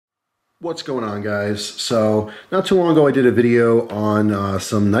What's going on, guys? So not too long ago I did a video on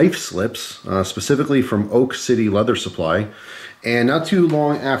some knife slips, specifically from Oak City Leather Supply, and not too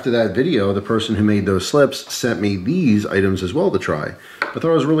long after that video the person who made those slips sent me these items as well to try. I thought it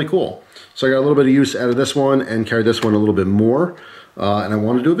was really cool, so I got a little bit of use out of this one and carried this one a little bit more, and I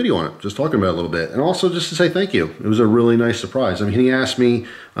wanted to do a video on it, just talking about it a little bit, and also just to say thank you. It was a really nice surprise. I mean, he asked me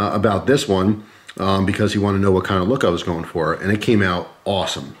about this one because he wanted to know what kind of look I was going for, and it came out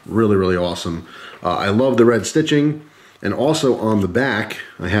awesome. Really, really awesome. I love the red stitching, and also on the back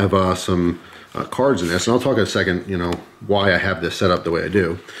I have some cards in this, and I'll talk in a second, you know, why I have this set up the way I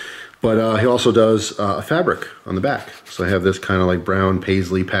do. But he also does a fabric on the back, so I have this kind of like brown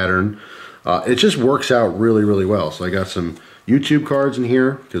paisley pattern. It just works out really, really well. So I got some YouTube cards in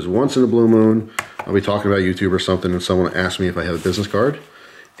here, because once in a blue moon I'll be talking about YouTube or something and someone asks me if I have a business card.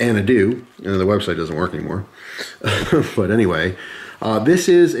 And I do, and the website doesn't work anymore. But anyway, this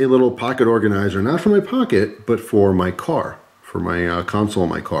is a little pocket organizer, not for my pocket, but for my car, for my console in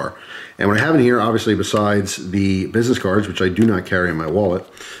my car. And what I have in here, obviously, besides the business cards, which I do not carry in my wallet,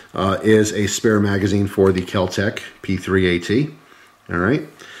 is a spare magazine for the Keltec P3AT, all right,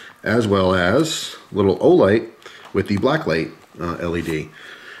 as well as a little O-light with the black light LED,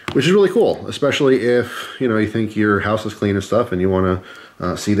 which is really cool, especially if, you know, you think your house is clean and stuff and you want to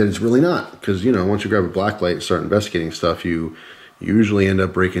see that it's really not, because, you know, once you grab a black light and start investigating stuff, you usually end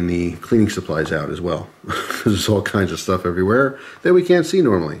up breaking the cleaning supplies out as well. There's all kinds of stuff everywhere that we can't see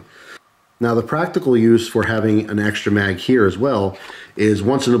normally. Now, the practical use for having an extra mag here as well is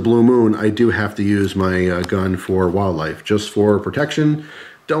once in a blue moon I do have to use my gun for wildlife, just for protection.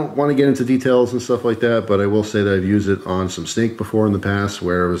 Don't want to get into details and stuff like that, but I will say that I've used it on some snake before in the past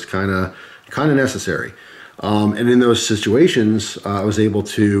where it was kind of necessary. And in those situations, I was able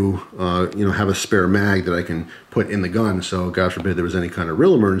to, you know, have a spare mag that I can put in the gun. So God forbid there was any kind of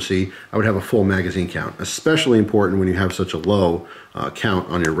real emergency, I would have a full magazine count, especially important when you have such a low count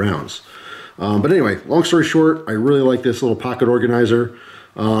on your rounds. But anyway, long story short, I really like this little pocket organizer.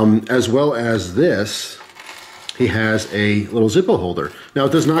 As well as this, he has a little Zippo holder. Now,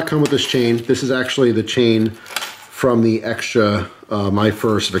 it does not come with this chain. This is actually the chain from the extra, my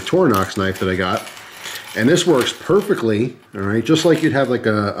first Victorinox knife that I got. And this works perfectly, all right, just like you'd have like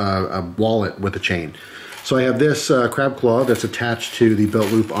a wallet with a chain. So I have this crab claw that's attached to the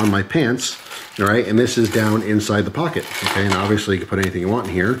belt loop on my pants, all right, and this is down inside the pocket, okay, and obviously you can put anything you want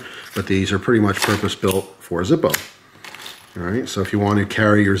in here, but these are pretty much purpose-built for Zippo, all right. So if you want to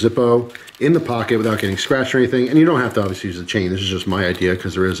carry your Zippo in the pocket without getting scratched or anything, and you don't have to obviously use the chain, this is just my idea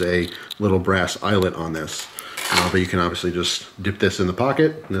because there is a little brass eyelet on this. But you can obviously just dip this in the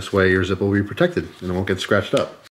pocket, and this way your Zippo will be protected and it won't get scratched up.